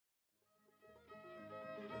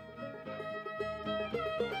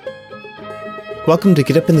Welcome to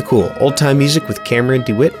Get Up in the Cool, old-time music with Cameron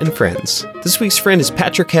DeWitt and friends. This week's friend is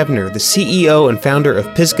Patrick Heavner, the CEO and founder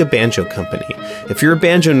of Pisgah Banjo Company. If you're a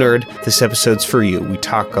banjo nerd, this episode's for you. We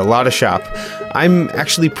talk a lot of shop. I'm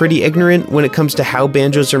actually pretty ignorant when it comes to how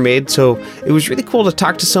banjos are made, so it was really cool to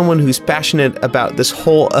talk to someone who's passionate about this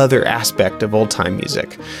whole other aspect of old-time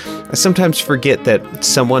music. I sometimes forget that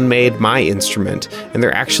someone made my instrument, and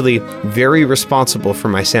they're actually very responsible for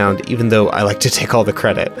my sound, even though I like to take all the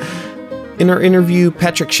credit. In our interview,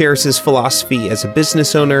 Patrick shares his philosophy as a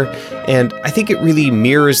business owner, and I think it really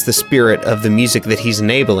mirrors the spirit of the music that he's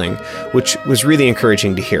enabling, which was really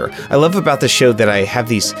encouraging to hear. I love about the show that I have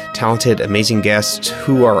these talented, amazing guests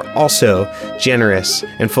who are also generous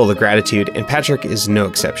and full of gratitude, and Patrick is no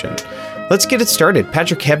exception. Let's get it started.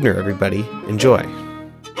 Patrick Heavner, everybody. Enjoy.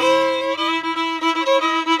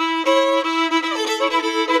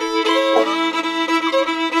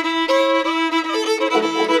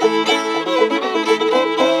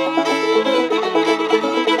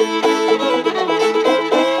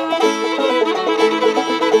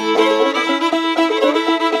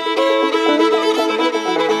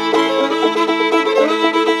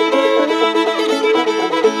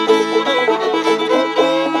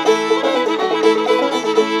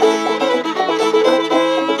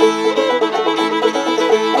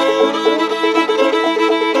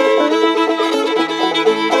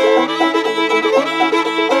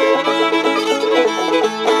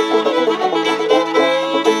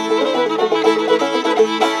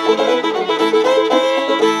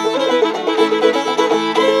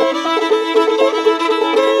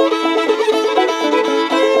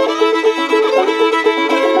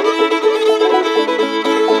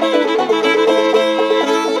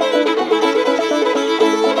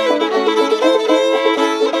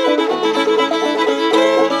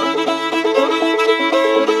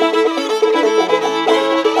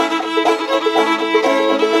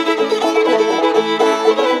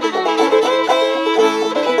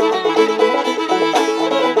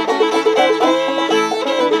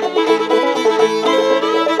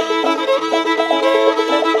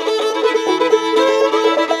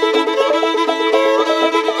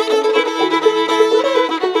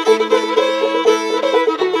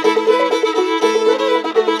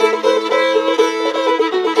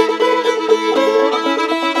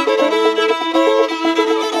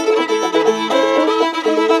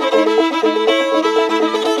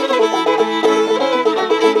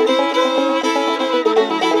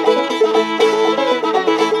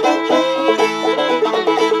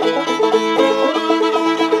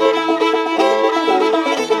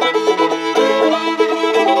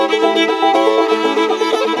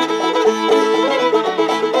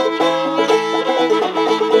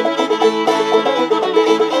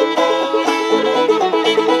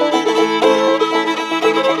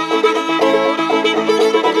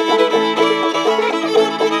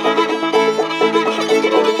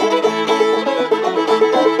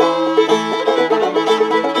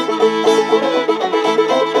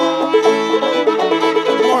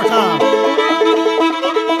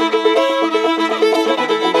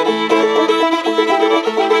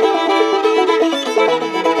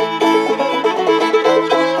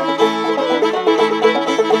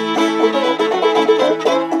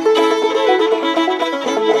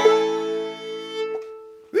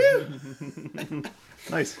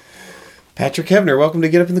 Nice. Patrick Heavner, welcome to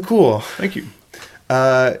Get Up in the Cool. Thank you.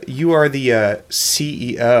 You are the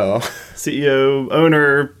CEO. CEO,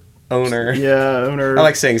 owner. Yeah, owner. I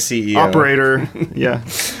like saying CEO. Operator. Yeah.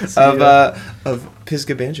 Of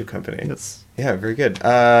Pisgah Banjo Company. Yes. Yeah, very good.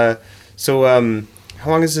 How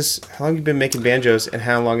long have you been making banjos, and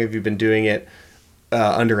how long have you been doing it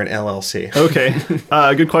under an LLC? Okay.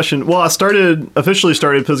 Good question. Well, I officially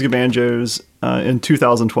started Pisgah Banjos in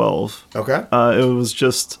 2012. Okay.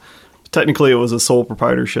 Technically it was a sole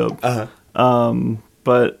proprietorship.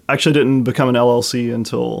 But actually didn't become an LLC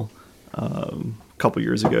until a couple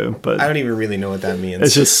years ago. But I don't even really know what that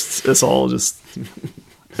means. It's all just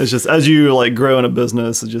as you like grow in a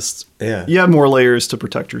business, you have more layers to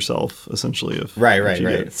protect yourself, essentially, if you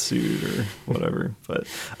get sued or whatever. But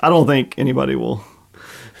I don't think anybody will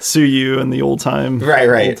sue you in the old time world.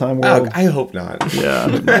 I hope not. Yeah, I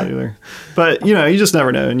hope not either. But you just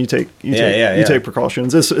never know, and you take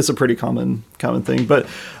precautions. It's a pretty common thing. But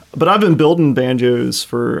I've been building banjos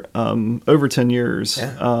for over 10 years,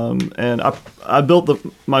 and I built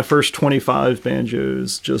my first 25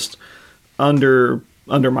 banjos just under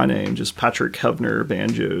my name, just Patrick Heavner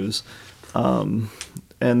Banjos, and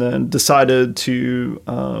then decided to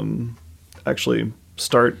actually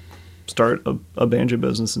start a banjo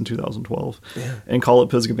business in 2012 and call it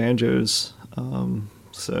Pisgah Banjos.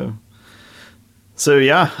 So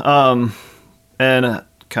yeah, and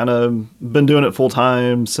kind of been doing it full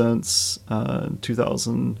time since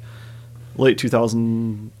late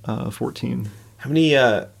 2014. How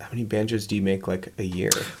many banjos do you make like a year?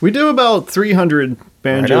 We do about 300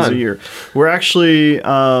 banjos a year. We're actually,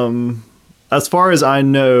 as far as I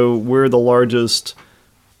know, we're the largest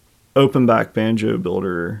open back banjo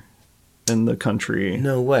builder in the country.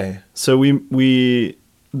 No way. So we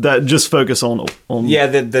that just focus on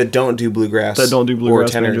that don't do bluegrass. That don't do bluegrass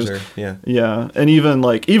or tenors banjos. Yeah. And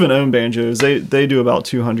even own banjos, they do about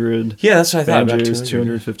 200. Yeah, that's what I thought. Banjos, about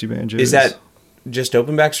 250 banjos. Is that just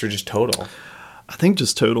open backs or just total? I think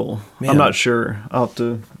just total. Man. I'm not sure. I'll have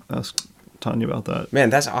to ask Tanya about that. Man,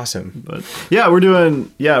 that's awesome. But we're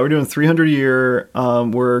doing 300 a year.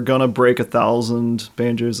 We're gonna break 1,000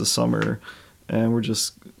 banjos this summer, and we're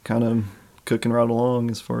just kind of cooking right along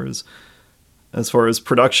as far as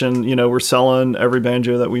production. You know, we're selling every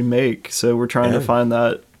banjo that we make, so we're trying to find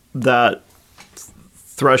that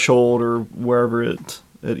threshold or wherever it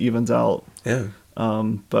evens out. Yeah.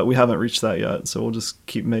 But we haven't reached that yet, so we'll just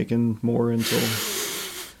keep making more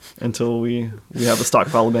until we have a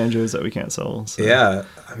stockpile of banjos that we can't sell. So. Yeah,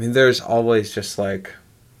 I mean, there's always just like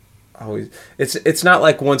it's not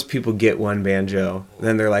like once people get one banjo,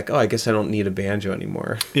 then they're like, oh, I guess I don't need a banjo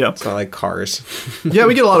anymore. Yeah, it's not like cars. Yeah,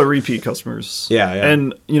 we get a lot of repeat customers. Yeah,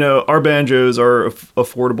 and our banjos are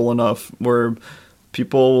affordable enough where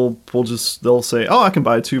people they'll say, oh, I can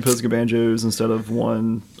buy 2 Pisgah banjos instead of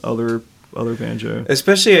one other banjo.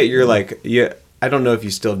 Especially at your I don't know if you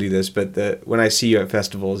still do this, but when I see you at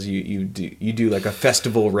festivals, you do like a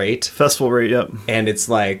festival rate. Festival rate, yep. And it's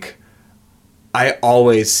like, I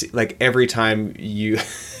always like every time you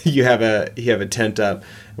have a tent up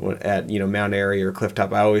at Mount Airy or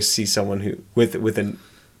Clifftop, I always see someone who with a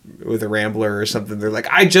Rambler or something. They're like,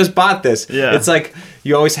 I just bought this. Yeah. It's like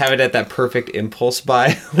you always have it at that perfect impulse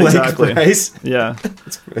buy exactly. price. Yeah.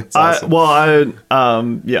 it's awesome.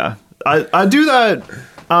 I do that.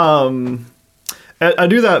 I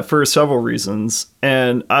do that for several reasons,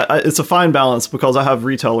 and it's a fine balance because I have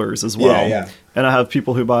retailers as well, and I have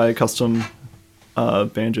people who buy custom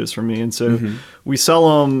banjos from me, and so we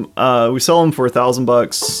sell them for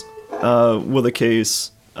 $1,000 with a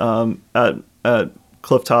case at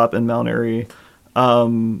Clifftop and Mount Airy,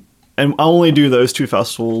 and I only do those 2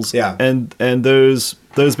 festivals. Yeah, and those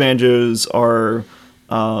banjos are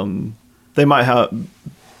they might have.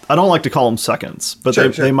 I don't like to call them seconds, but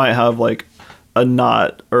they might have like a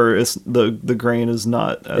knot, or it's the grain is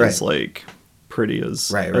not as like pretty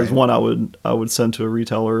as one I would send to a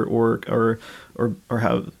retailer or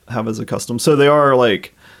have as a custom. So they are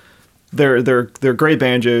like they're great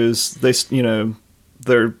banjos.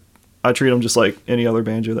 I treat them just like any other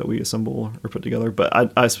banjo that we assemble or put together,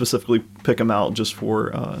 but I specifically pick them out just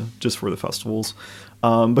for the festivals,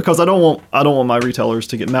 because I don't want my retailers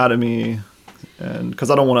to get mad at me. And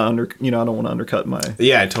because I don't want to undercut my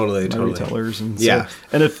retailers, and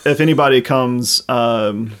and if anybody comes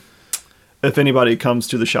to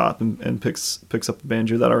the shop and picks up a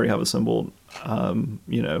banjo that I already have assembled,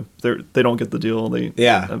 they don't get the deal. They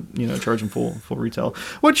charge them full retail,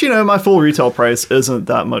 which my full retail price isn't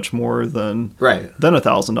that much more than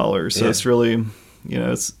 $1,000. So it's really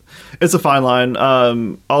it's a fine line.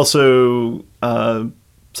 Also,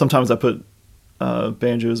 sometimes I put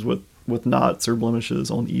banjos with knots or blemishes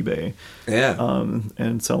on eBay.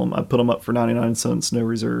 And sell them. I put them up for 99 cents, no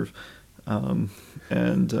reserve.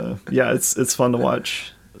 It's fun to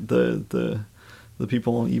watch the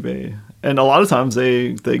people on eBay. And a lot of times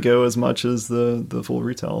they go as much as the full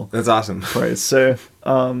retail. That's awesome. Price. So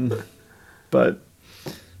but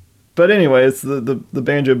anyway, it's the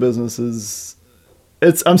banjo business is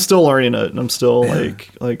I'm still learning it, and I'm still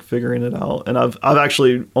like figuring it out. And I've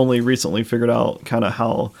actually only recently figured out kind of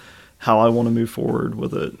how I want to move forward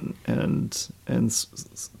with it, and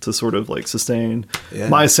to sort of like sustain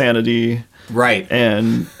my sanity,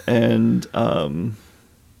 and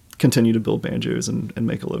continue to build banjos and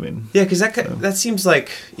make a living. Yeah, because that seems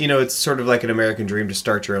like it's sort of like an American dream to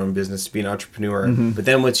start your own business, to be an entrepreneur. But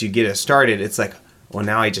then once you get it started, it's like, well,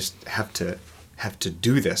 now I just have to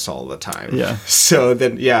do this all the time. Yeah. So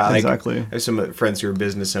then, exactly. I have some friends who are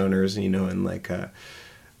business owners, and like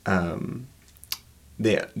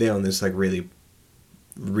they own this like really,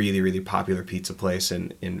 really, really popular pizza place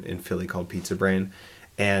in Philly called Pizza Brain.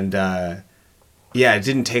 And it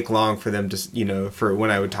didn't take long for them to, for when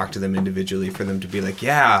I would talk to them individually, for them to be like,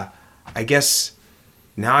 yeah, I guess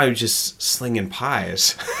now I'm just slinging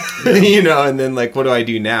pies, and then like, what do I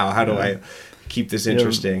do now? How do I keep this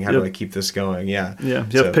interesting? How do I keep this going? You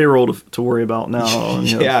have payroll to worry about now.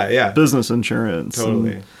 And business insurance.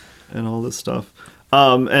 Totally. and all this stuff.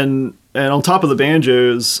 And on top of the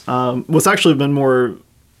banjos, what's actually been more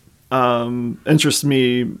interests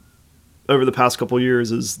me over the past couple of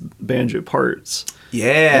years is banjo parts.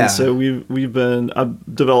 Yeah. And so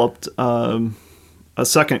I've developed a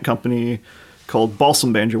second company called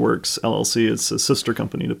Balsam Banjo Works LLC. It's a sister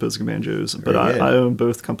company to Pisgah Banjos, but I own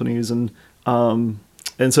both companies. And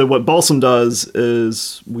so what Balsam does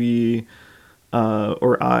is the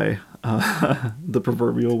proverbial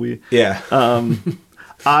we. Yeah.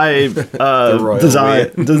 I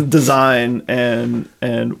design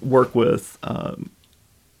and work with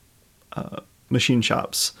machine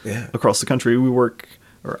shops across the country. I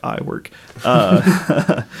work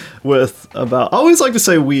with about. I always like to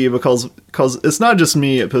say we because it's not just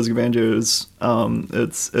me at Pisgah Banjos.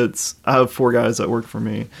 It's I have 4 guys that work for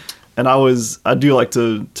me, and I do like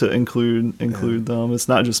to include them. It's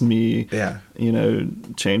not just me. Yeah.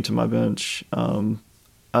 Chained to my bench.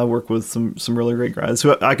 I work with some really great guys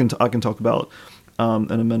who I can talk about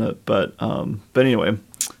in a minute. But anyway,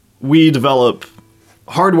 we develop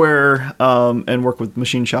hardware and work with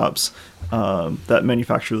machine shops that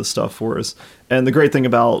manufacture the stuff for us. And the great thing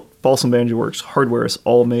about Balsam Banjo Works hardware is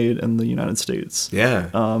all made in the United States. Yeah.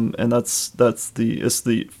 And it's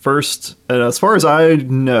the first, and as far as I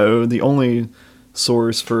know, the only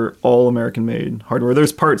source for all American made hardware.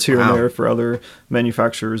 There's parts here and there for other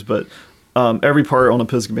manufacturers, but every part on a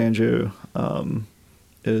Pisgah banjo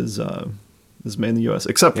is made in the U.S.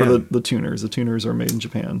 except for the tuners. The tuners are made in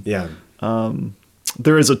Japan. Yeah.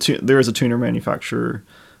 There is a tuner manufacturer,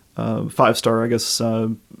 5-star, I guess.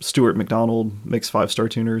 Stuart McDonald makes 5-star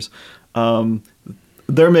tuners.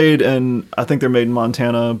 They're made I think they're made in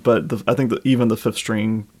Montana, but I think that even the 5th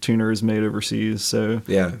string tuner is made overseas. So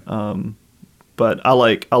yeah. But I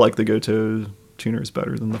like the Goto tuners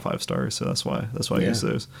better than the 5-star, so that's why I use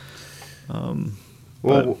those.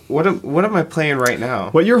 Well, what am I playing right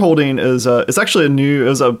now? What you're holding is it's actually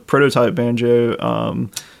a prototype banjo.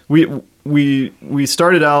 We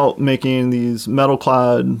started out making these metal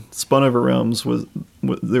clad spun over rims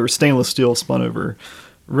they were stainless steel spun over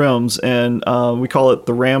rims, and we call it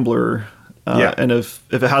the Rambler. And if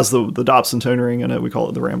it has the Dobson tone ring in it, we call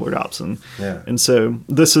it the Rambler Dobson. Yeah. And so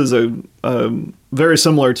this is a very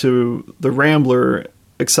similar to the Rambler,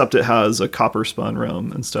 except it has a copper spun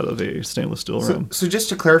rim instead of a stainless steel rim. So just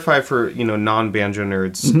to clarify for non-banjo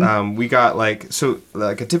nerds, we got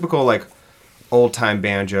like a typical old time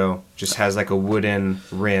banjo just has like a wooden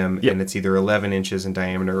rim, and it's either 11 inches in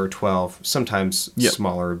diameter or 12, sometimes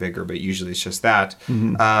smaller or bigger, but usually it's just that.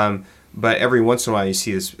 But every once in a while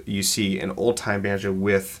you see an old time banjo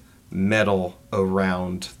with metal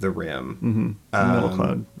around the rim, metal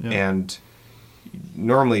clad, and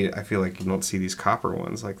normally I feel like you don't see these copper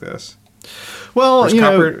ones like this. Well,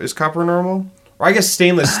 is copper normal? Or I guess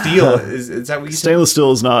stainless steel is that what you said? Stainless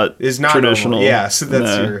steel is not traditional. Normal. Yeah, so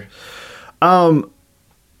that's your. So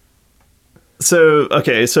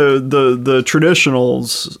the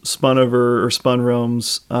traditionals spun over or spun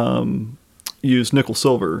rims use nickel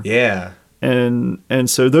silver. Yeah. And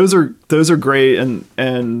so those are great,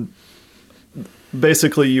 and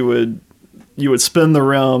basically you would spin the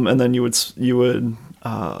rim, and then you would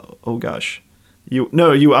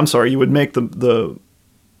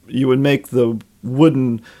make the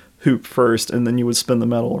wooden hoop first, and then you would spin the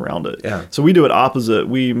metal around it. Yeah. So we do it opposite.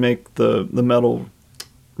 We make the metal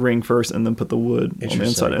ring first, and then put the wood on the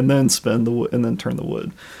inside, and then spin the wood, and then turn the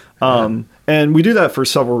wood. And we do that for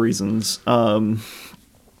several reasons. For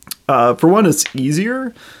one, it's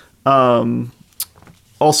easier. Also,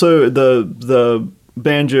 the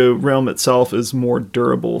banjo rim itself is more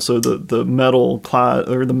durable, so the metal clad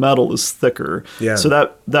or the metal is thicker. Yeah. So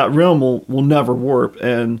that rim will never warp,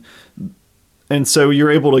 and so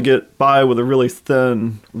you're able to get by with a really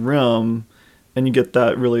thin rim, and you get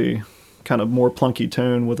that really kind of more plunky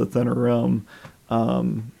tone with a thinner rim.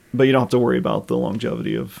 But you don't have to worry about the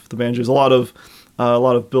longevity of the banjos. A lot of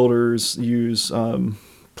builders use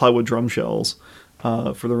plywood drum shells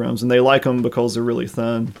for the rims, and they like them because they're really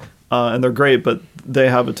thin, and they're great, but they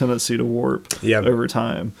have a tendency to warp over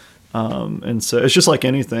time. And so it's just like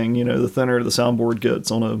anything, the thinner the soundboard gets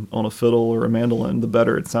on a fiddle or a mandolin, the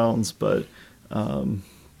better it sounds, but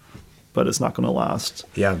it's not going to last.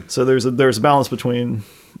 Yeah. So there's a balance between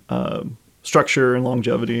structure and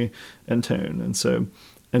longevity and tone,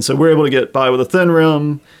 and so we're able to get by with a thin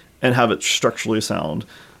rim and have it structurally sound.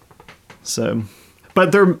 So,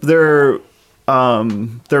 but they're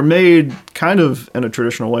made kind of in a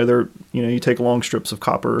traditional way. You take long strips of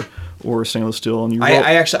copper or stainless steel, and you.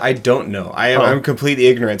 I don't know. I'm completely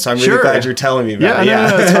ignorant, so I'm really glad you're telling me about it. Yeah,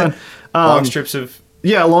 no, it's fine. Long strips of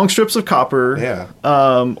Yeah, long strips of copper. Yeah.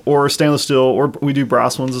 Or stainless steel, or we do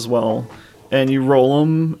brass ones as well. And you roll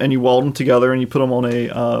them and you weld them together and you put them on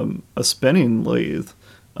a spinning lathe.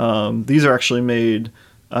 These are actually made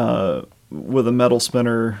with a metal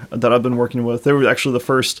spinner that I've been working with. They were actually the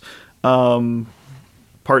first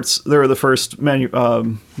parts. They were the first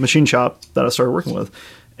machine shop that I started working with,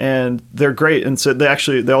 and they're great. And so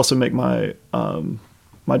they also make my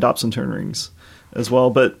Dobson turn rings as well.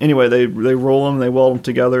 But anyway, they roll them, they weld them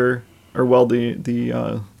together, or weld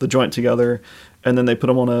the joint together, and then they put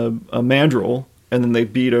them on a mandrel, and then they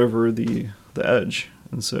beat over the edge.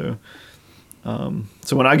 And so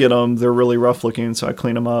when I get them, they're really rough looking. So I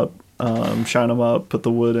clean them up, shine them up, put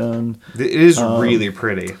the wood in. It is really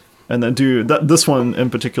pretty. And then this one in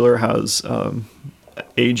particular has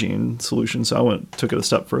aging solution. So I took it a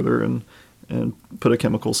step further and put a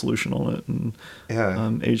chemical solution on it and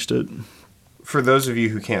aged it. For those of you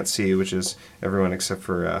who can't see, which is everyone except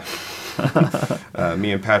for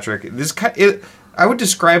me and Patrick, I would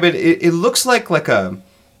describe it. It looks like a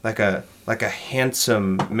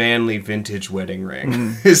handsome, manly vintage wedding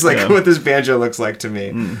ring. Is what this banjo looks like to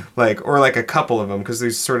me. Or like a couple of them, because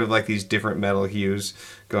there's sort of like these different metal hues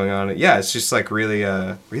going on. Yeah, it's just like really,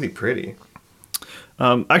 really pretty.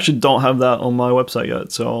 I actually don't have that on my website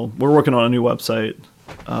yet, so we're working on a new website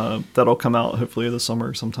that'll come out hopefully this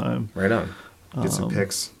summer sometime. Right on. Get some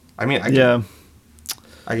pics. I mean, I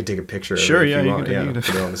could take a picture. Sure, of it yeah, if you want. can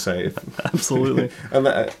Put it on the site. Absolutely.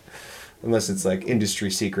 Unless it's like industry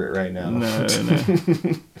secret right now. No.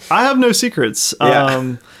 I have no secrets.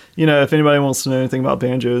 Yeah. If anybody wants to know anything about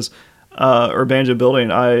banjos or banjo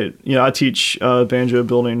building, I teach banjo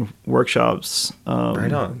building workshops.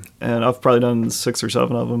 Right on. And I've probably done 6 or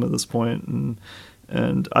 7 of them at this point,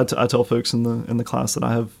 and I tell folks in the class that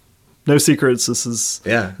I have no secrets. This is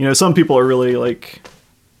some people are really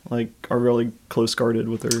are really close guarded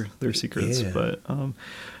with their secrets, but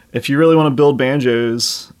if you really want to build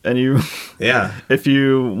banjos and if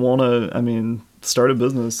you want to, start a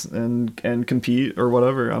business and compete or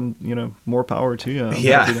whatever, more power to you.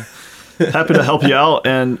 I'm happy to help you out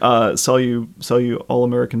and sell you all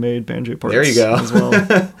American made banjo parts. There you go. As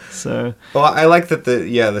well. So, well, I like that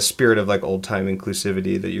the spirit of like old time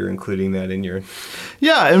inclusivity, that you're including that in your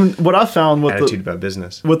and what I found with attitude about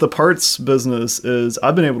business with the parts business is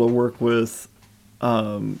I've been able to work with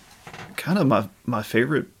kind of my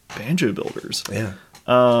favorite banjo builders. Yeah.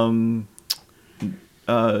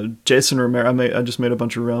 Jason Romero. I just made a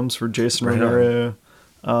bunch of rims for Jason Romero.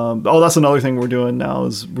 That's another thing we're doing now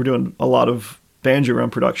is we're doing a lot of banjo rim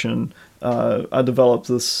production. I developed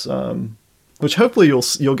this, which hopefully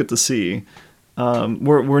you'll get to see.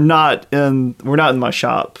 We're not in my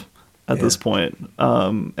shop at this point,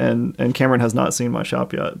 and Cameron has not seen my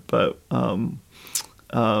shop yet. But I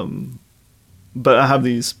have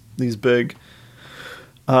these big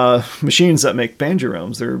machines that make banjo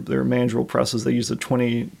rims. They're mandrel presses. They use a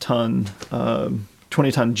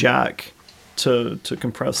 20-ton jack to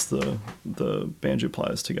compress the banjo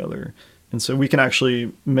plies together, and so we can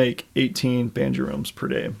actually make 18 banjo rims per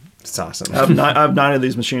day. It's awesome. I have 9 of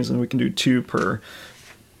these machines, and we can do two per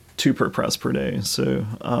press per day. So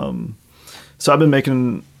I've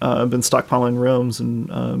been stockpiling rims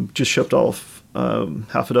and just shipped off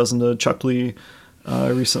half a dozen to Chuck Lee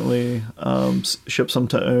recently. Shipped some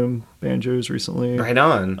to Ohm banjos recently. Right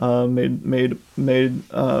on. Made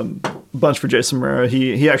a bunch for Jason Romero.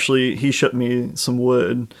 He shipped me some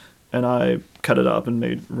wood, and I cut it up and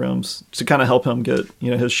made rims to kind of help him get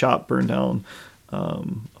his shop burned down a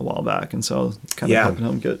while back, and so I was kind of helping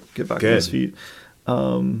him get back on his feet.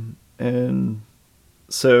 And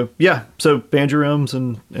so banjo rims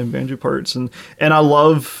and banjo parts, and I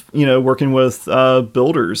love working with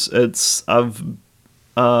builders. I've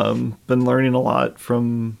been learning a lot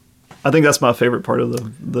from. I think that's my favorite part of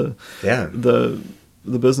the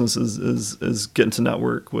business is getting to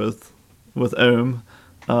network with Ohm.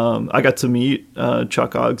 I got to meet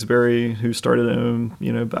Chuck Ogsbury, who started Ohm,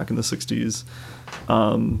 back in the 60s,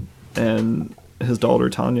 and his daughter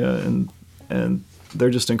Tanya, and they're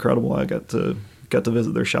just incredible. I got to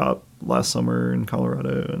visit their shop last summer in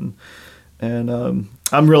Colorado, and I'm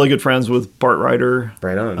really good friends with Bart Ryder.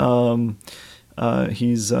 Right on.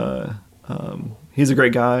 He's a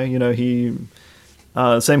great guy. He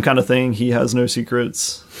same kind of thing. He has no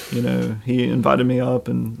secrets. He invited me up,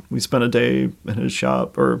 and we spent a day in his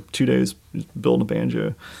shop, or 2 days, building a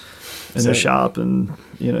banjo in his shop, and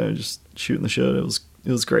just shooting the shit. It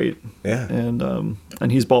was great. Yeah.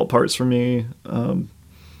 And he's bought parts from me.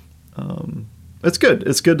 It's good.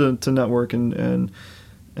 It's good to network and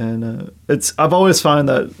I've always found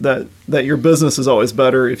that your business is always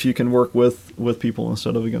better if you can work with people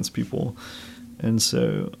instead of against people. And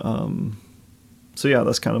so yeah,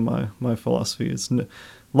 that's kind of my philosophy. It's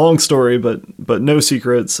long story, but no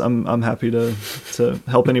secrets. I'm happy to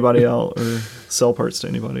help anybody out or sell parts to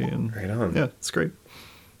anybody. And right on. Yeah, it's great.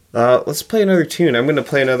 Let's play another tune. I'm going to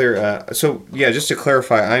play another. So yeah, just to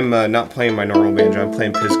clarify, I'm not playing my normal banjo. I'm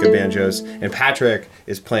playing Pisgah banjos, and Patrick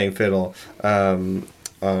is playing fiddle on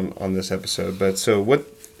this episode. But so what?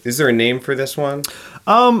 Is there a name for this one?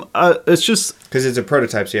 It's just because it's a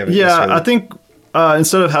prototype. So you haven't. Yeah, I think.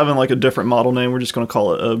 Instead of having like a different model name, we're just going to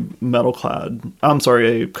call it a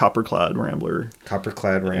copper-clad Rambler.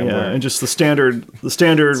 Copper-clad Rambler. Yeah, and just the standard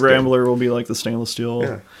Rambler will be like the stainless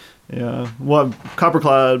steel. Yeah. Well,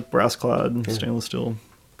 copper-clad, brass-clad, stainless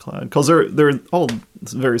steel-clad, because they're all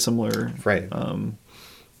very similar. Right.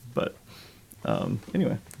 But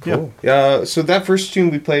anyway. Cool. Yeah. So that first tune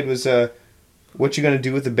we played was "What You Gonna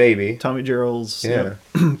Do with the Baby." Tommy Jarrell's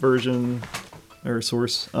version. Or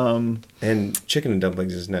source. And Chicken and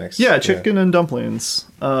Dumplings is next. Yeah, Chicken and Dumplings.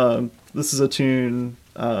 This is a tune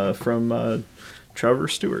from Trevor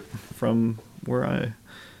Stewart, from where I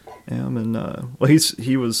am. And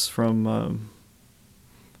he was from,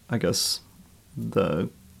 I guess, the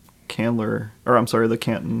the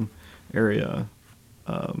Canton area,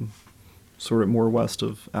 sort of more west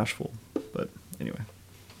of Asheville. But anyway.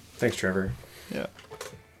 Thanks, Trevor. Yeah.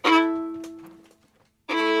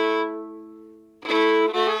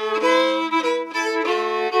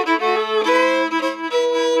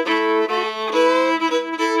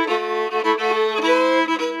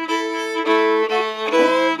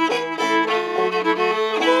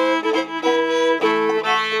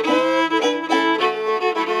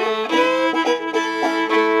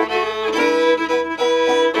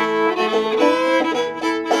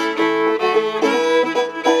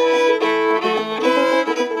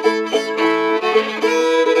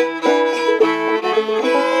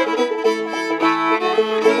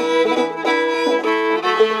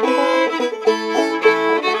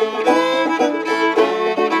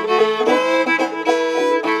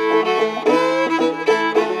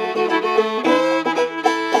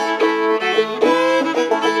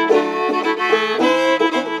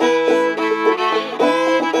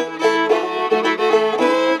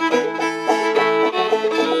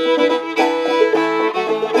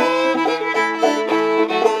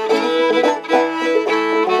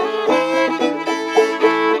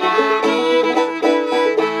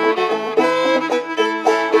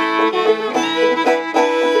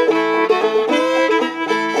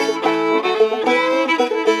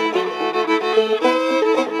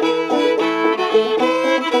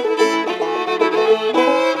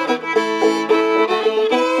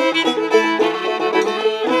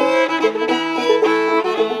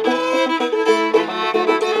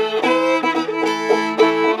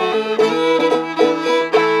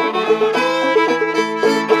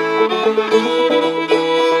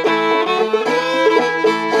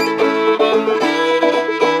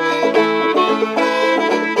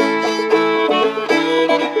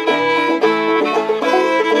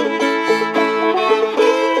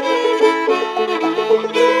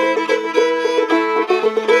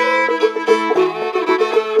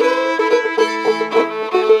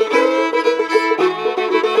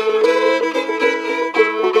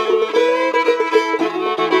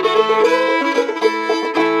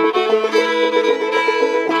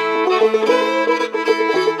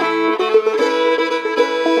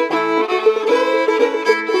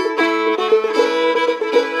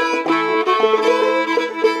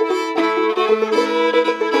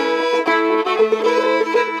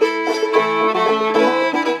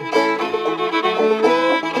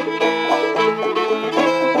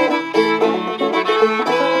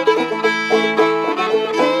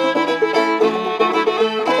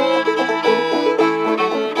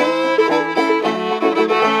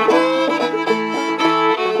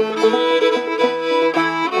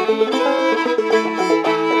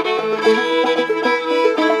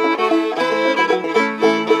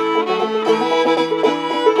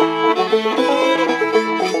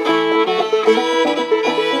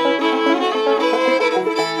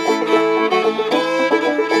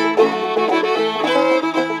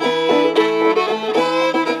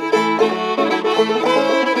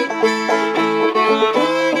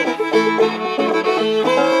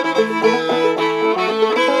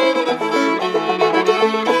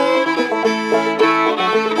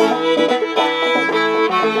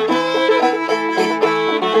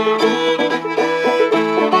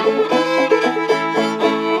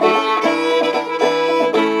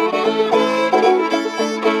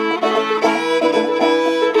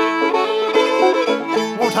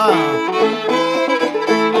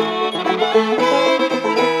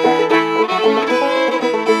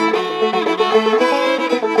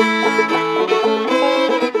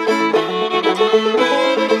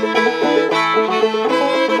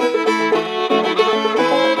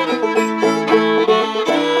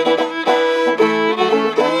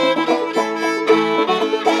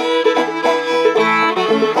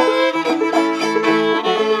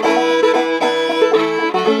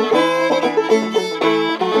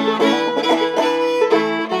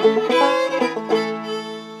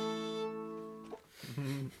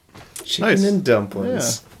 Chicken nice. And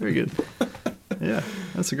dumplings. Yeah, very good. Yeah,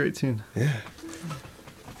 that's a great tune. Yeah.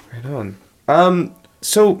 Right on.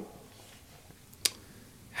 So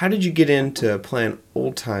how did you get into playing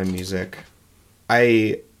old time music?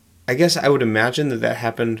 I guess I would imagine that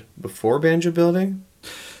happened before banjo building.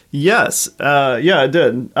 Yes. Yeah, it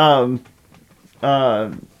did. So I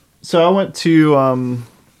went to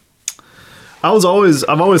I've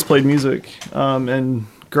always played music. And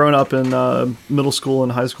growing up in middle school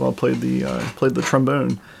and high school, I played the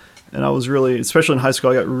trombone. And I was really, especially in high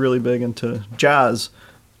school, I got really big into jazz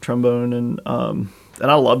trombone, and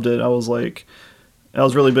I loved it. I was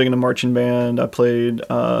really big into marching band. I played.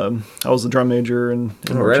 I was the drum major in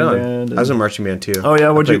marching band. And, I was in marching band too. Oh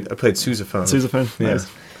yeah, I played sousaphone. Sousaphone, nice.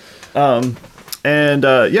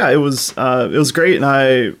 Yeah. It was great,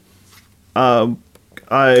 and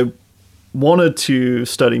I wanted to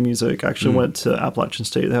study music. I actually went to Appalachian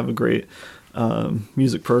State. They have a great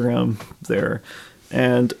music program there,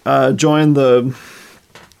 and joined the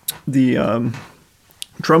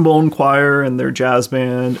trombone choir and their jazz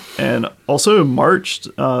band, and also marched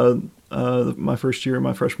my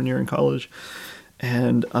freshman year in college,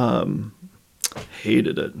 and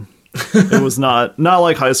hated it. It was not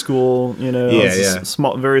like high school,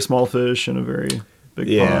 small, very small fish in a very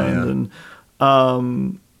big pond,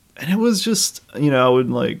 and it was just, I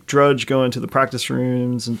would drudge going to the practice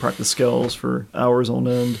rooms and practice scales for hours on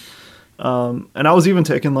end, and I was even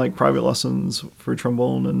taking private lessons for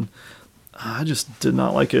trombone, and I just did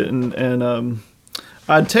not like it. And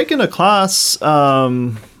I'd taken a class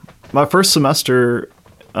my first semester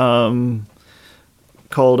called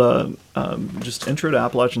just Intro to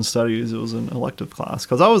Appalachian Studies. It was an elective class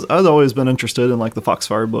because I've always been interested in the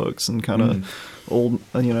Foxfire books and kind of old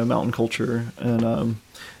mountain culture, and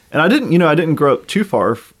I didn't grow up too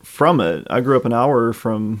far from it. I grew up an hour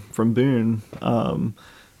from Boone,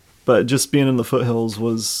 but just being in the foothills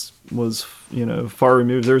was far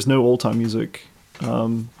removed. There was no old time music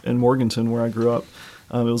in Morganton where I grew up.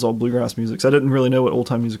 It was all bluegrass music. So I didn't really know what old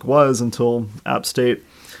time music was until App State.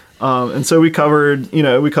 And so we covered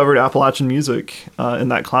Appalachian music in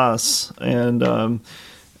that class. And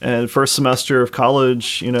first semester of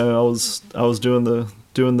college, I was doing the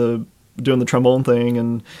trombone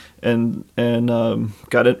thing and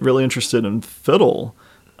got really interested in fiddle.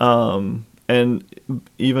 And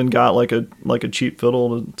even got a cheap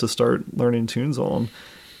fiddle to start learning tunes on,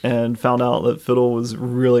 and found out that fiddle was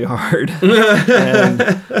really hard. And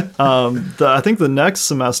I think the next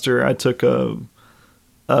semester I took a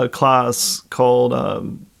class called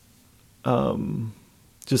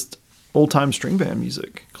just old time string band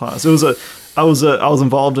music class. It was I was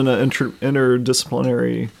involved in an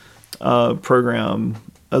interdisciplinary program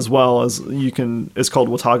as well as it's called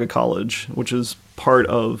Watauga College, which is part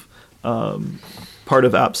of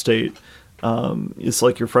App State. It's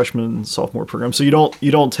like your freshman sophomore program. So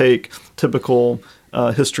you don't take typical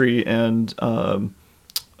history and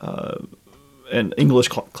English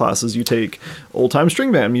classes. You take old time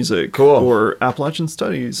string band music, cool, or Appalachian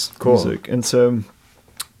Studies, cool, music. And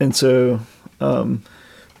so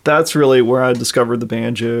that's really where I discovered the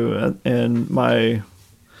banjo. And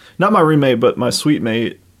not my roommate, but my suite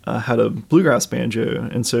mate had a bluegrass banjo.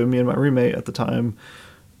 And so me and my roommate at the time,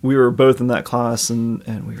 we were both in that class, and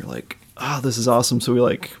we were like, oh, this is awesome. So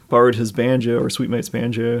we borrowed his banjo, or suite mate's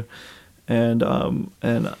banjo, and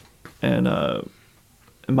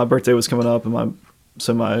my birthday was coming up, and my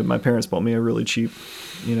parents bought me a really cheap,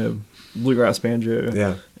 bluegrass banjo.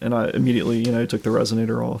 Yeah. And I immediately, took the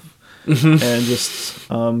resonator off, and just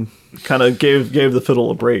kind of gave the fiddle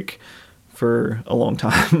a break for a long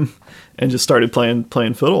time, and just started playing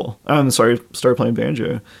fiddle. Started playing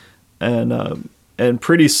banjo, and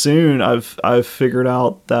pretty soon I've figured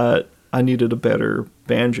out that I needed a better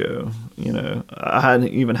banjo. I hadn't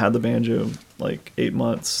even had the banjo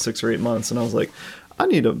 6 or 8 months, and I was like, I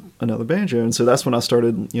need another banjo. And so that's when I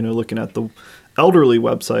started, looking at the Elderly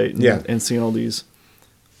website and seeing all these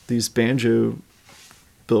banjo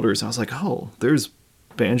builders. I was like, oh, there's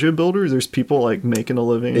banjo builders. There's people making a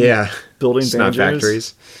living, building banjos. Not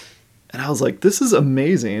factories. And I was like, this is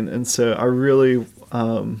amazing. And so I really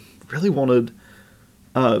wanted.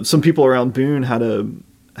 Some people around Boone had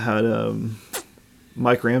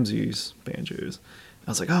Mike Ramsey's banjos.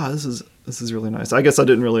 I was like, oh, this is really nice. I guess I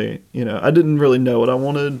didn't really know what I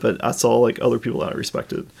wanted, but I saw other people that I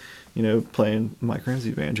respected, playing Mike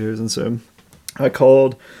Ramsey banjos. And so I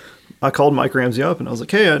called Mike Ramsey up, and I was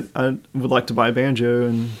like, hey, I would like to buy a banjo.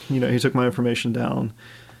 And, he took my information down,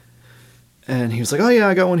 and he was like, oh yeah,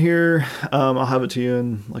 I got one here. I'll have it to you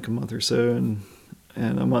in a month or so.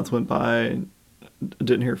 and a month went by,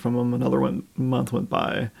 didn't hear from him. Another month went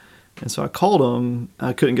by, and so I called him.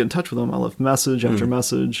 I couldn't get in touch with him. I left message after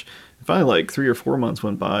message. Finally, like 3 or 4 months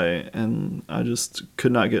went by, and I just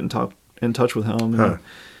could not get in touch with him.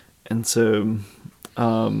 And so,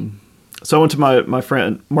 so I went to my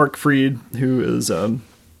friend Mark Freed, who is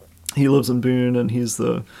he lives in Boone, and he's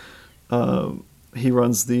he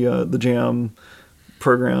runs the Jam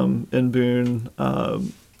program in Boone,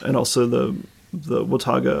 and also the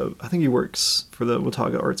Watauga. I think he works for the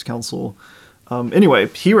Watauga Arts Council. Anyway,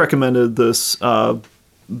 he recommended this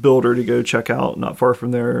builder to go check out not far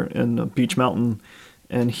from there in Beech Mountain,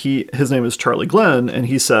 and his name is Charlie Glenn, and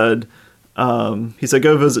he said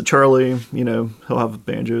go visit Charlie. You know, he'll have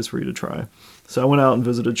banjos for you to try. So I went out and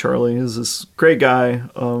visited Charlie. He's this great guy,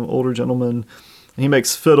 older gentleman. He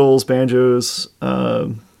makes fiddles, banjos,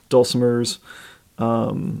 dulcimers,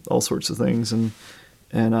 all sorts of things. And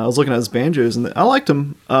I was looking at his banjos, and I liked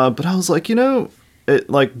them. But I was like, it,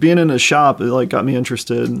 like being in his shop, it like got me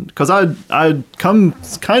interested, because I'd come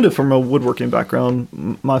kind of from a woodworking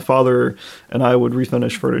background. My father and I would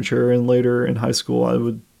refinish furniture, and later in high school I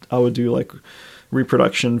would do like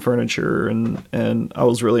reproduction furniture, and I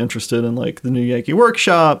was really interested in like the New Yankee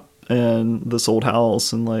Workshop and This Old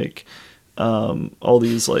House and like all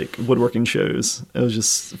these like woodworking shows. It was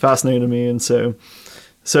just fascinating to me. And so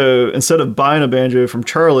instead of buying a banjo from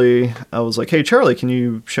Charlie, I was like, hey Charlie, can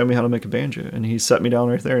you show me how to make a banjo? And he sat me down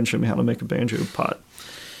right there and showed me how to make a banjo pot.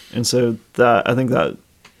 And so I think that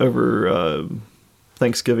over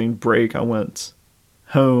Thanksgiving break, I went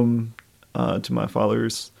home to my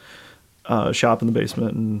father's shop in the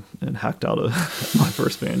basement and hacked out my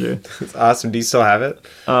first banjo. That's awesome. Do you still have it?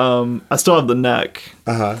 I still have the neck.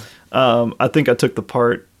 I think I took the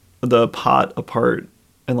pot apart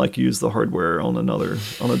and like used the hardware on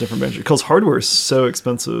a different banjo, because hardware is so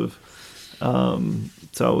expensive.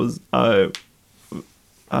 So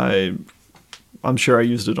I'm sure I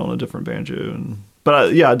used it on a different banjo, but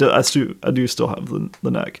I do still have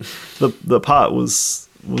the neck. The pot was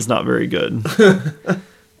not very good.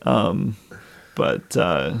 But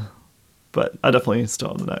I definitely still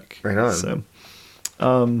have the neck. Right on. So,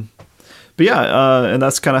 but yeah, and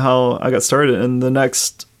that's kind of how I got started. And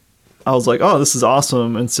I was like, oh, this is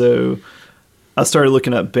awesome. And so I started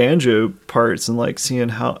looking at banjo parts and like seeing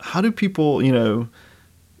how do people,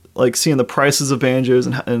 like seeing the prices of banjos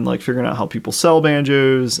and like figuring out how people sell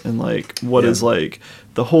banjos and like what is like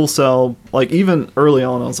the wholesale, like even early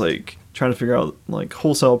on, I was like trying to figure out like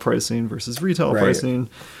wholesale pricing versus retail pricing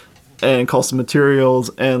and cost of materials.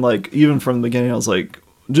 And like, even from the beginning, I was like,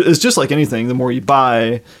 it's just like anything. The more you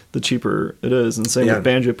buy, the cheaper it is. And same with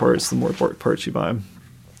banjo parts, the more parts you buy,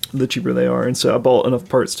 the cheaper they are. And so I bought enough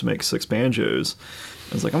parts to make 6 banjos.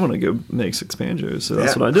 I was like, I'm going to go make 6 banjos. So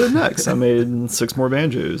that's what I did next. I made 6 more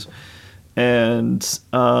banjos. And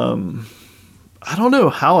I don't know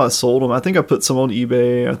how I sold them. I think I put some on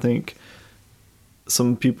eBay. I think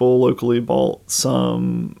some people locally bought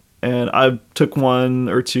some. And I took 1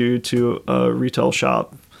 or 2 to a retail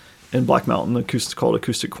shop in Black Mountain called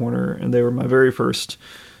Acoustic Corner. And they were my very first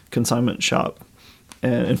consignment shop.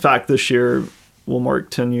 And in fact, this year we'll mark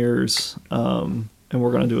 10 years. And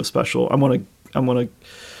we're going to do a special.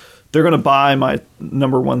 They're going to buy my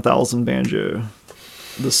number 1000 banjo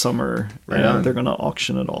this summer. Right on. They're going to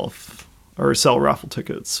auction it off or sell raffle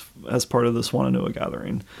tickets as part of this Wananoa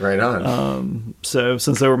gathering. Right on. So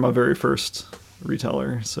since they were my very first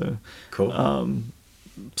retailer, so cool.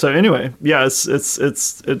 So anyway, yeah,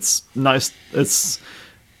 it's nice.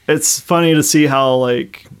 It's funny to see how,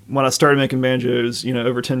 like, when I started making banjos,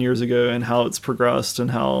 over 10 years ago, and how it's progressed,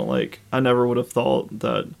 and how, like, I never would have thought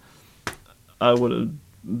that I would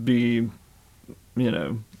be,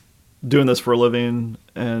 doing this for a living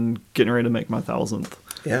and getting ready to make my 1000th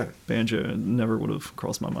banjo. It never would have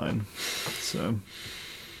crossed my mind. So,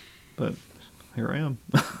 but here I am.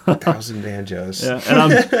 1000 banjos. Yeah, and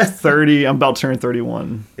I'm 30. I'm about to turn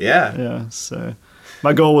 31. Yeah. Yeah. So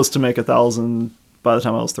my goal was to make 1,000 by the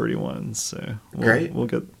time I was 31. So great. We'll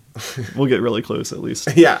get really close at least.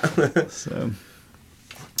 Yeah. So.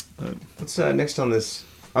 What's next on this?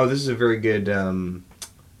 Oh, this is a very good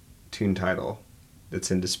tune title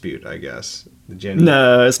that's in dispute, I guess. The Jenny.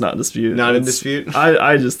 No, it's not in dispute. Not in dispute?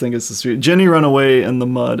 I just think it's dispute. Jenny run away in the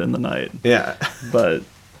mud in the night. Yeah. But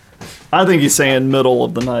I think he's saying middle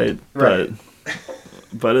of the night. Right.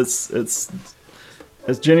 But it's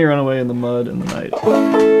Jenny run away in the mud in the night.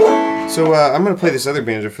 So I'm going to play this other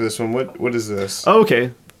banjo for this one. What is this? Oh,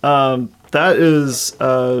 okay. That is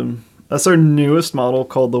that's our newest model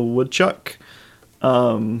called the Woodchuck.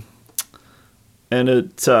 And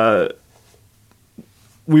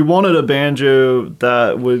we wanted a banjo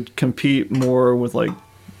that would compete more with like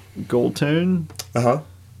Gold Tone,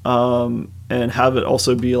 and have it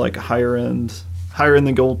also be like higher end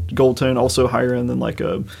than Gold Tone, also higher end than like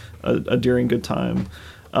a Deering Good Time,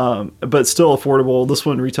 but still affordable. This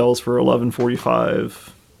one retails for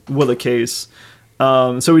 $11.45 with a case.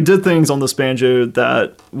 So we did things on this banjo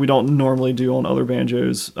that we don't normally do on other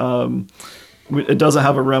banjos. It doesn't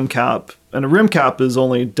have a rim cap, and a rim cap is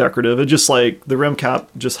only decorative. It just like the rim cap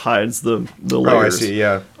just hides the layers. Oh, I see.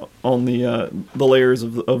 Yeah. On the layers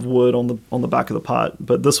of wood on the back of the pot.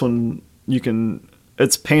 But this one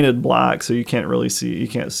it's painted black, so you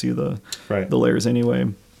can't see the layers anyway.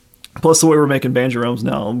 Plus, the way we're making banjo rims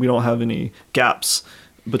now, we don't have any gaps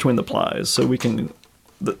between the plies, so we can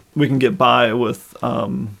get by with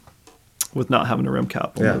not having a rim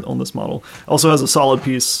cap on this model. Also has a solid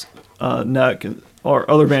piece neck. Our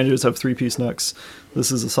other banjos have 3-piece necks.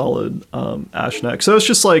 This is a solid ash neck, so it's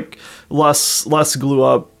just like less glue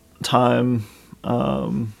up time.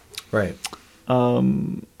 Right.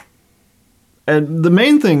 And the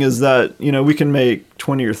main thing is that, we can make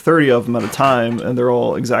 20 or 30 of them at a time, and they're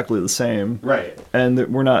all exactly the same. Right. And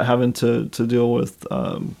we're not having to deal with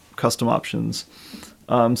custom options.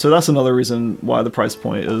 So that's another reason why the price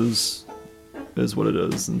point is what it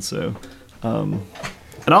is. And so,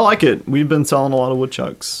 and I like it. We've been selling a lot of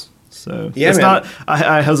woodchucks. So it's not,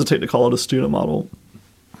 I hesitate to call it a student model,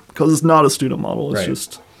 because it's not a student model.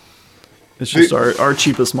 It's just our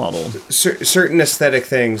cheapest model. Certain aesthetic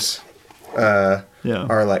things are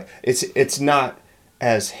like, it's not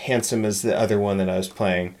as handsome as the other one that I was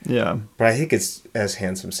playing. Yeah. But I think it's as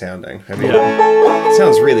handsome sounding. I mean, it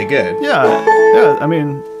sounds really good. Yeah. Yeah. I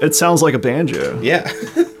mean, it sounds like a banjo. Yeah.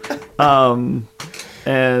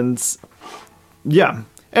 And yeah.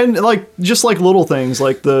 And like, just like little things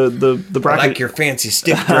like the bracket. I like your fancy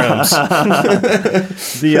stick drums.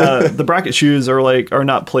 The bracket shoes are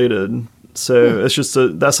not plated. So it's just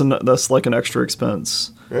that's like an extra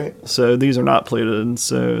expense. Right. So these are not plated,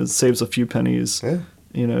 so it saves a few pennies, here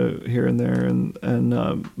and there. And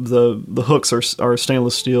the hooks are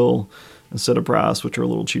stainless steel instead of brass, which are a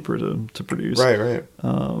little cheaper to produce. Right.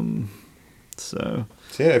 So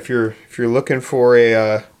yeah, if you're looking for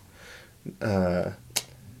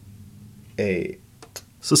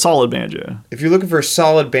it's a solid banjo. If you're looking for a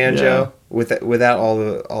solid banjo without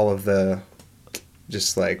all of the,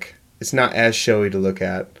 just like, it's not as showy to look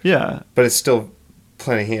at. Yeah. But it's still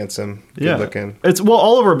plenty handsome, good looking.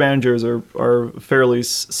 All of our banjos are fairly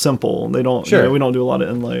simple. They don't we don't do a lot of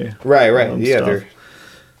inlay. Right. Stuff.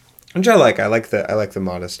 Which I like. I like the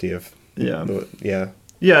modesty of Yeah.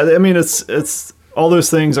 Yeah, I mean it's all those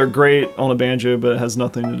things are great on a banjo, but it has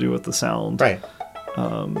nothing to do with the sound. Right.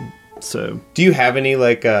 So do you have any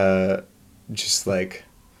like just like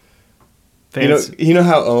fancy? You know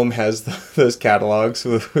how Ohm has those catalogs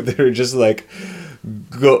that are just like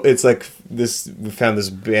it's like this, we found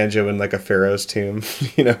this banjo in like a pharaoh's tomb,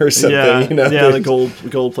 or something. The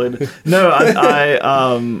gold plated. No,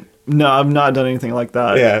 I've not done anything like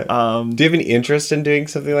that. Yeah. Do you have any interest in doing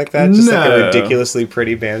something like that? Just like a ridiculously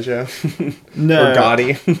pretty banjo? No. Or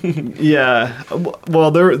gaudy? Yeah.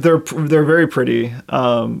 Well, they're very pretty.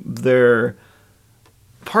 They're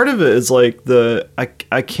part of it is like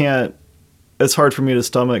I can't. It's hard for me to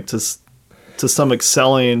stomach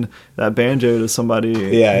selling that banjo to somebody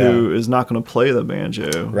who is not going to play the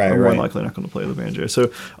banjo. Right. More likely not going to play the banjo.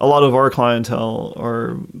 So a lot of our clientele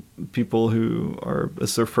are people who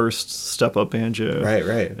it's their first step up banjo. Right.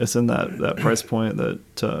 It's in that price point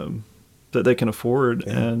that they can afford,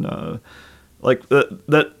 and like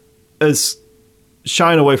that is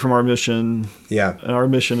shying away from our mission. Yeah. And our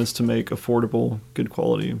mission is to make affordable, good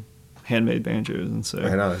quality handmade banjos, and so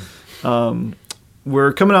right on.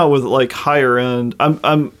 We're coming out with like higher end.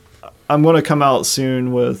 I'm going to come out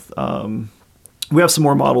soon with. We have some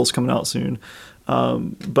more models coming out soon,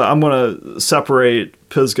 but I'm going to separate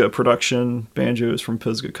Pisgah production banjos from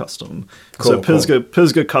Pisgah custom. Cool,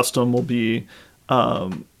 Pisgah custom will be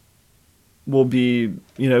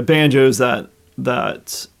banjos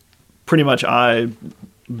that pretty much I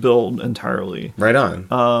build entirely. Right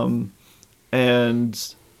on.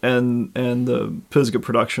 And the Pisgah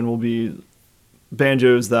production will be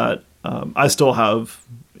banjos that I still have.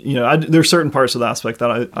 There's certain parts of the aspect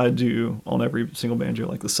that I do on every single banjo,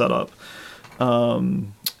 like the setup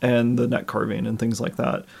and the neck carving and things like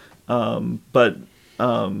that. But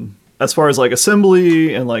as far as like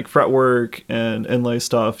assembly and like fretwork and inlay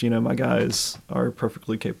stuff, my guys are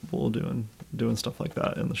perfectly capable of doing stuff like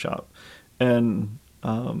that in the shop. And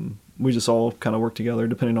we just all kind of work together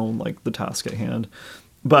depending on like the task at hand.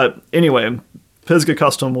 But anyway, Pisgah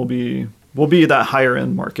Custom will be we'll be that higher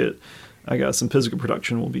end market, I guess, and Pisgah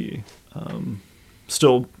Production will be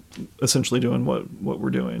still essentially doing what we're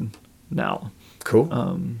doing now. Cool.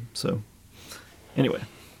 So anyway,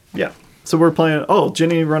 yeah. So we're playing. Oh,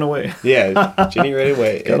 Jenny Runaway. Yeah, Jenny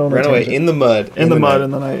Runaway. Runaway in the mud. In the mud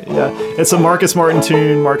in the night. Yeah, it's a Marcus Martin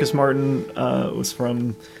tune. Marcus Martin was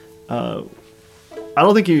from. I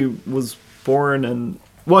don't think he was born in.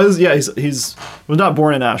 Well, he's was not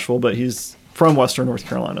born in Asheville, but he's from Western North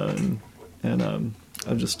Carolina, and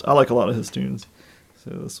I like a lot of his tunes.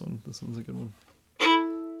 So this one's a good one.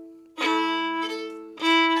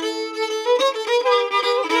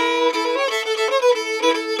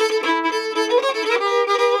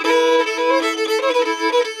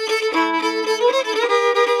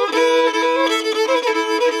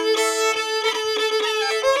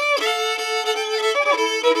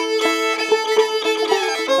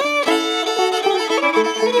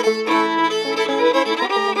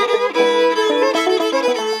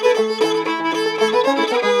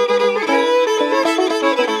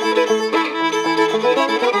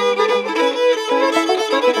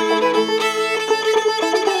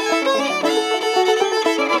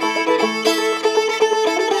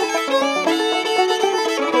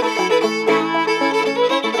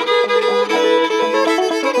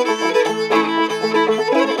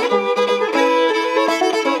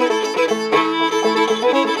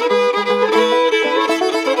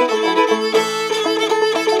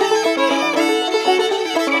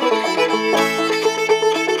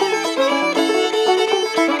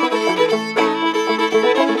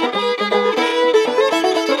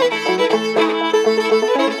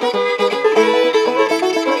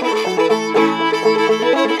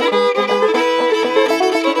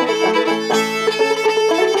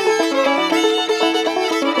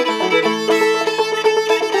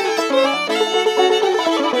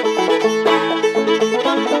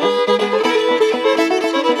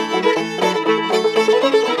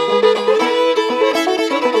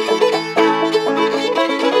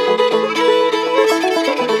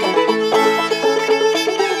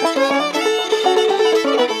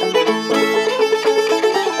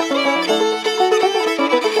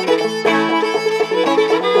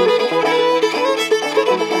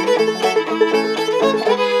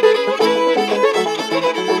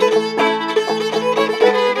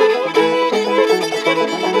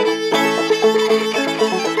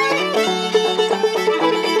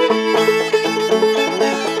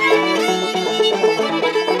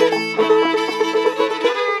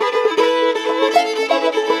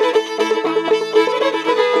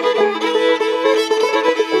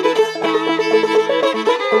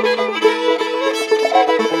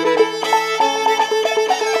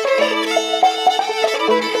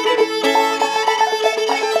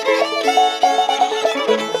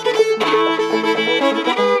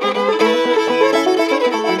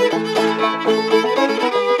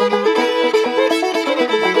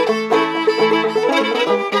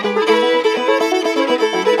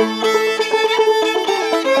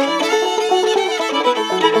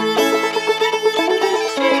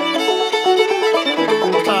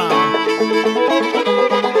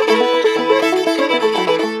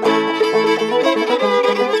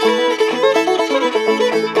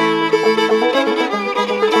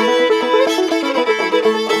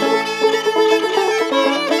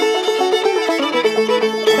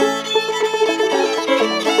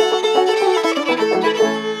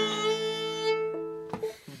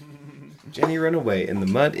 Jenny Runaway in the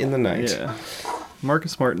mud in the night. Yeah.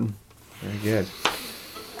 Marcus Martin. Very good.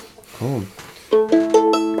 Cool.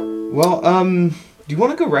 Well, do you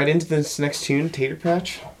want to go right into this next tune, Tater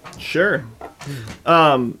Patch? Sure.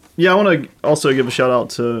 Yeah, I want to also give a shout out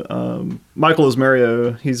to Michael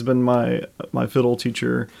Osmerio. He's been my fiddle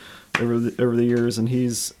teacher over the years, and he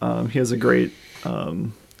has a great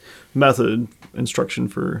method instruction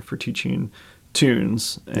for teaching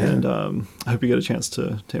tunes, and I hope you get a chance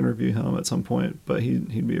to interview him at some point. But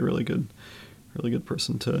he'd be a really good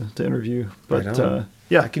person to interview. But right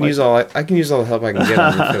yeah, I can use all the help I can get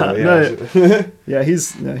on your fiddle. Yeah, yeah,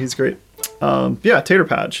 he's great. Yeah, Tater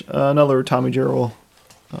Patch, another Tommy Jarrell.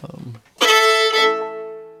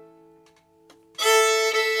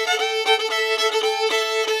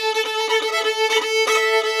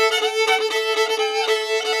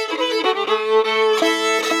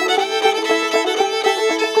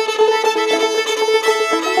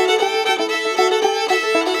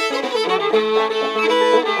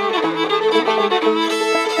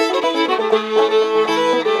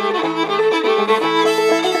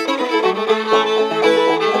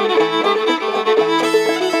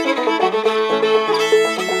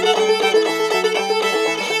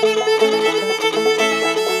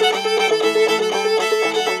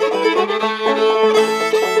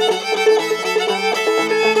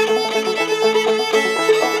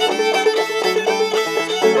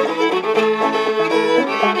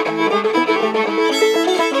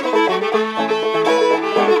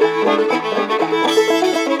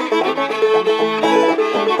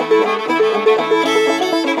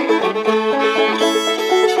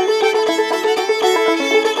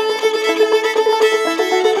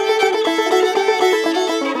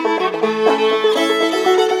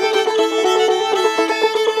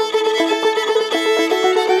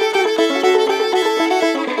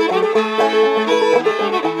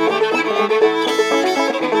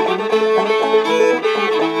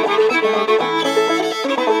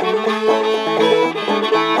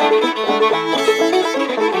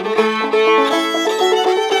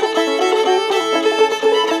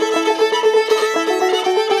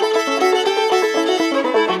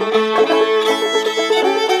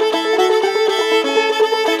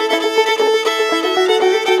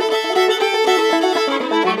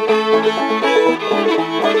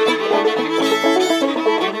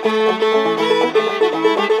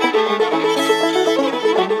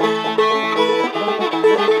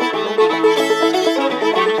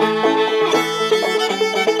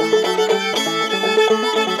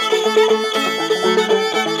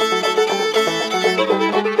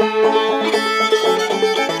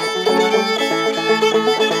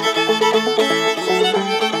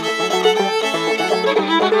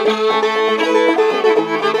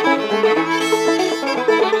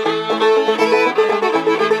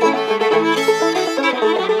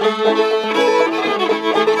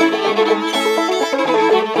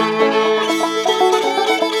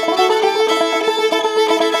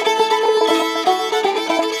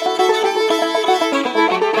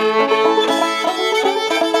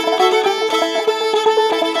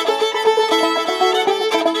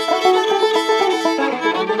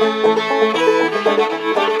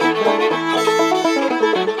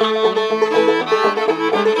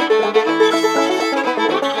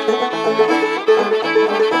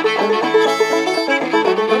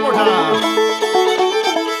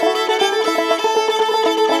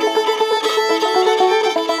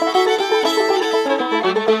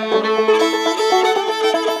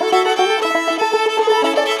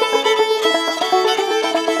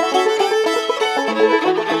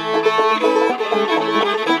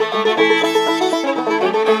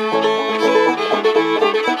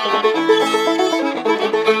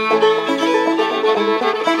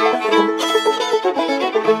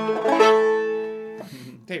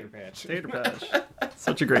 Tater Patch.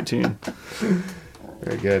 Such a great tune.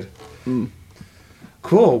 Very good.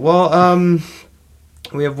 Cool. Well,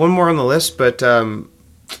 we have one more on the list, but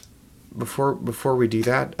before we do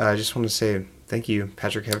that, I just want to say thank you,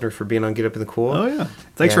 Patrick Hevener, for being on Get Up in the Cool. Oh yeah,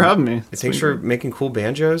 thanks for having me. Thanks for making cool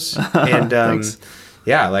banjos and Thanks.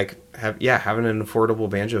 Having an affordable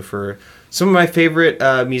banjo for some of my favorite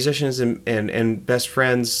musicians and best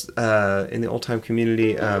friends in the old time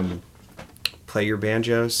community. Play your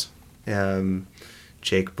banjos.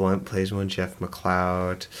 Jake Blunt plays one. Jeff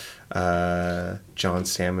McLeod, John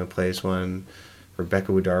Salmon plays one.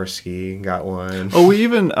 Rebecca Wodarski got one. Oh, we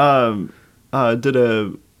even did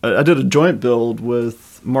a joint build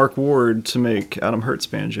with Mark Ward to make Adam Hertz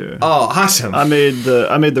banjo. Oh, awesome! I made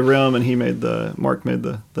the rim and Mark made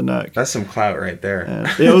the neck. That's some clout right there. And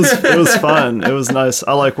it was fun. It was nice.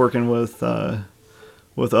 I like working with other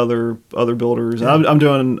builders. Yeah. I'm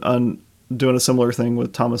doing a similar thing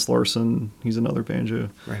with Thomas Larson. He's another banjo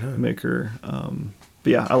maker. But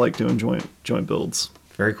yeah, I like doing joint builds.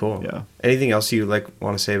 Very cool. Yeah. Anything else you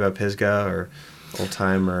want to say about Pisgah or old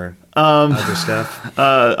time or other stuff?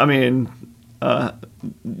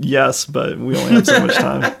 Yes, but we only have so much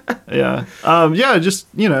time. Yeah. Just,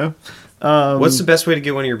 what's the best way to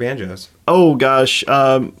get one of your banjos? Oh gosh.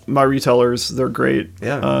 My retailers, they're great.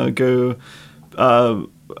 Yeah. Go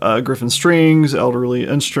Griffin Strings, Elderly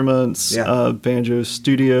Instruments, Banjo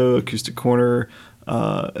Studio, Acoustic Corner,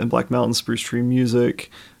 and Black Mountain Spruce Tree Music.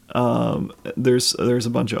 There's a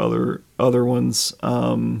bunch of other ones.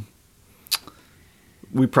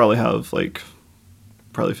 We probably have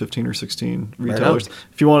 15 or 16 retailers. Right.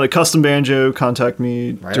 If you want a custom banjo, contact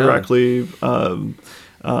me directly.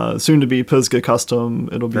 Soon to be Pisgah Custom.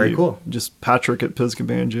 It'll be very cool. Just Patrick at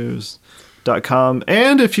pisgahbanjos.com.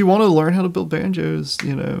 And if you want to learn how to build banjos,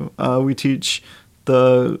 we teach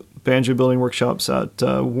the banjo building workshops at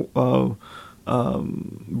the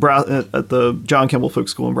John Campbell Folk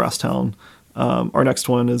School in Brasstown. Our next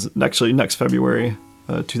one is actually next February,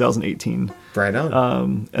 2018. Right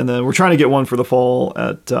on. And then we're trying to get one for the fall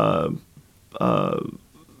at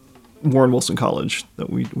Warren Wilson College that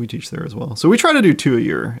we teach there as well. So we try to do 2 a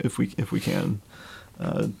year if we can,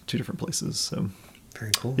 2 different places. So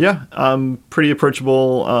very cool. Yeah, I'm pretty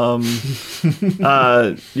approachable.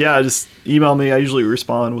 Just email me. I usually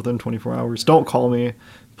respond within 24 hours. Don't call me.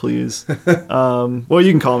 please. Well,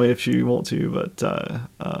 you can call me if you want to, but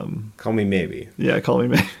call me maybe. Yeah, call me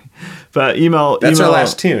maybe. But email. That's our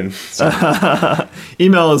last tune. So.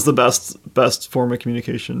 Email is the best form of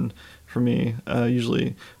communication for me.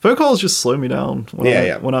 Usually, phone calls just slow me down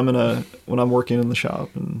when I'm working in the shop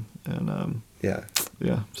and send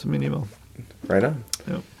me an email. Right on.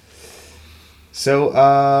 Yep. So,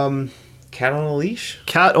 Cat on a Leash.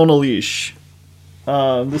 Cat on a Leash.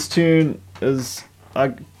 This tune is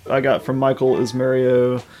I got from Michael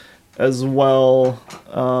Ismario as well.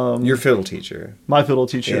 Your fiddle teacher. My fiddle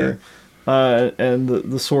teacher. Yeah. And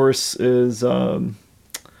the source is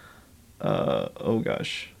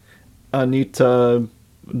Anita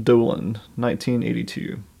Dolan,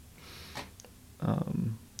 1982.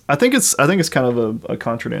 I think it's kind of a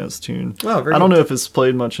contra dance tune. Oh, I don't know if it's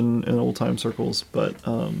played much in old time circles, but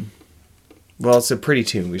well, it's a pretty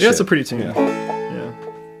tune. It's a pretty tune. Yeah.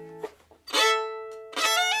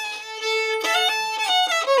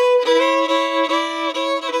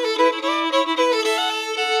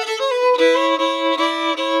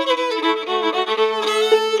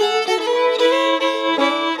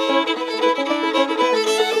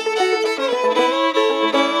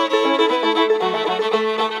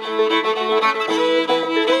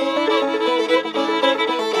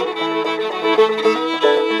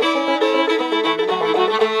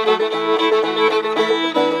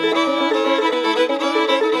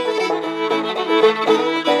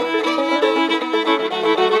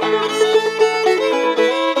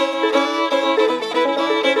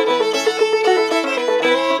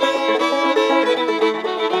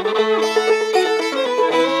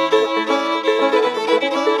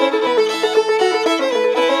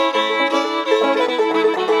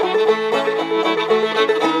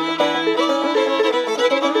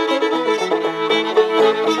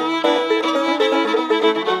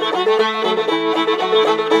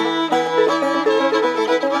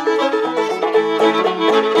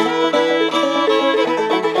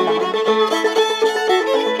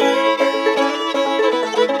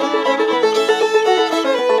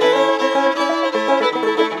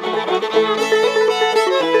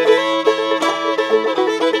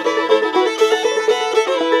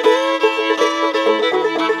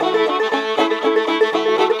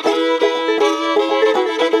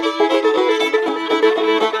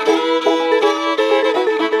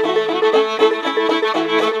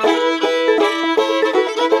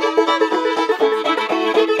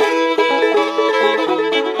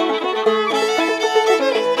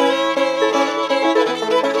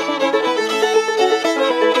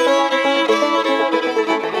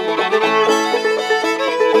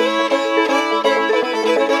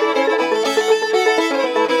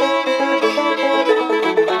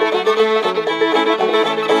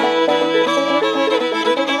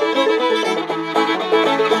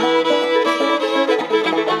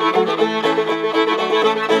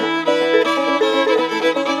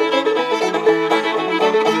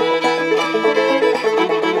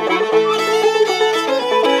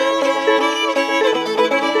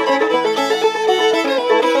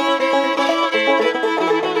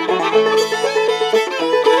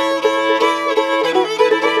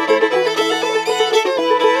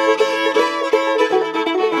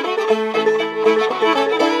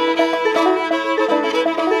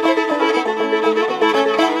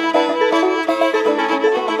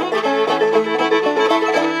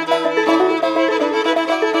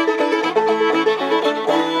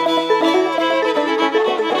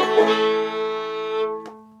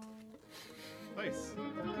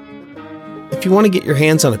 If you want to get your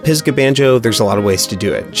hands on a Pisgah banjo, there's a lot of ways to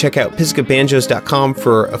do it. Check out pisgahbanjos.com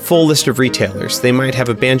for a full list of retailers. They might have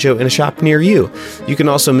a banjo in a shop near you. You can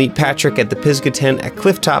also meet Patrick at the Pisgah tent at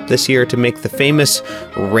Clifftop this year to make the famous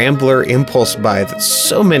Rambler impulse buy that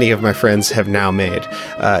so many of my friends have now made.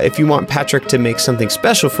 If you want Patrick to make something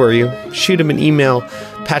special for you, shoot him an email,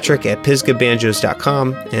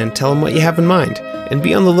 patrick@pisgahbanjos.com, and tell him what you have in mind. And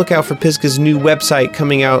be on the lookout for Pisgah's new website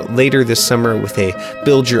coming out later this summer with a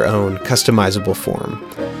build-your-own customizable form.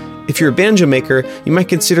 If you're a banjo maker, you might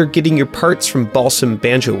consider getting your parts from Balsam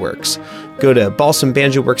Banjo Works. Go to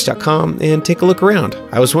balsambanjoworks.com and take a look around.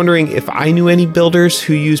 I was wondering if I knew any builders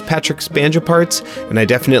who use Patrick's banjo parts, and I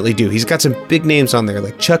definitely do. He's got some big names on there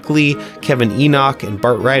like Chuck Lee, Kevin Enoch, and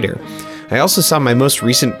Bart Ryder. I also saw my most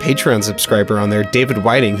recent Patreon subscriber on there, David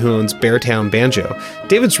Whiting, who owns Beartown Banjo.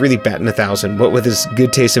 David's really batting 1,000, what with his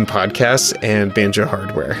good taste in podcasts and banjo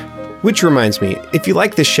hardware. Which reminds me, if you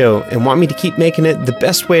like this show and want me to keep making it, the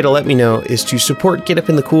best way to let me know is to support Get Up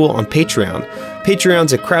in the Cool on Patreon.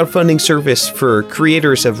 Patreon's a crowdfunding service for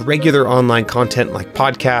creators of regular online content like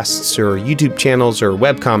podcasts or YouTube channels or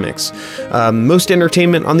webcomics. Most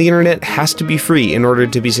entertainment on the internet has to be free in order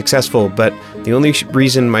to be successful, but the only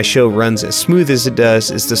reason my show runs as smooth as it does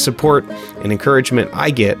is the support and encouragement I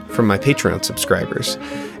get from my Patreon subscribers.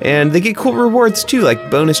 And they get cool rewards too, like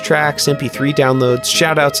bonus tracks, MP3 downloads,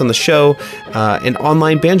 shoutouts on the show, and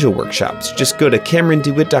online banjo workshops. Just go to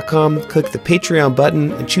CameronDeWitt.com, click the Patreon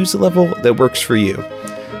button, and choose a level that works for you.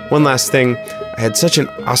 One last thing, I had such an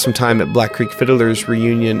awesome time at Black Creek Fiddlers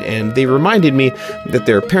reunion, and they reminded me that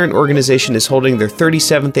their parent organization is holding their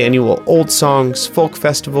 37th annual Old Songs Folk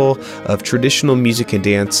Festival of Traditional Music and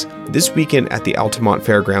Dance this weekend at the Altamont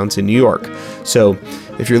Fairgrounds in New York. So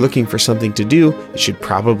if you're looking for something to do, it should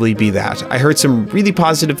probably be that. I heard some really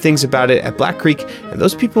positive things about it at Black Creek, and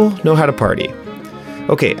those people know how to party.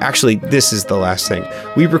 Okay, actually, this is the last thing.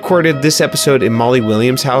 We recorded this episode in Molly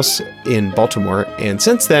Williams' house in Baltimore, and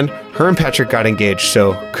since then, her and Patrick got engaged,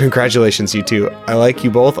 so congratulations, you two. I like you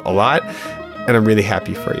both a lot, and I'm really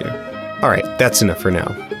happy for you. All right, that's enough for now.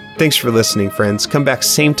 Thanks for listening, friends. Come back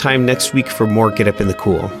same time next week for more Get Up in the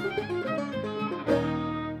Cool.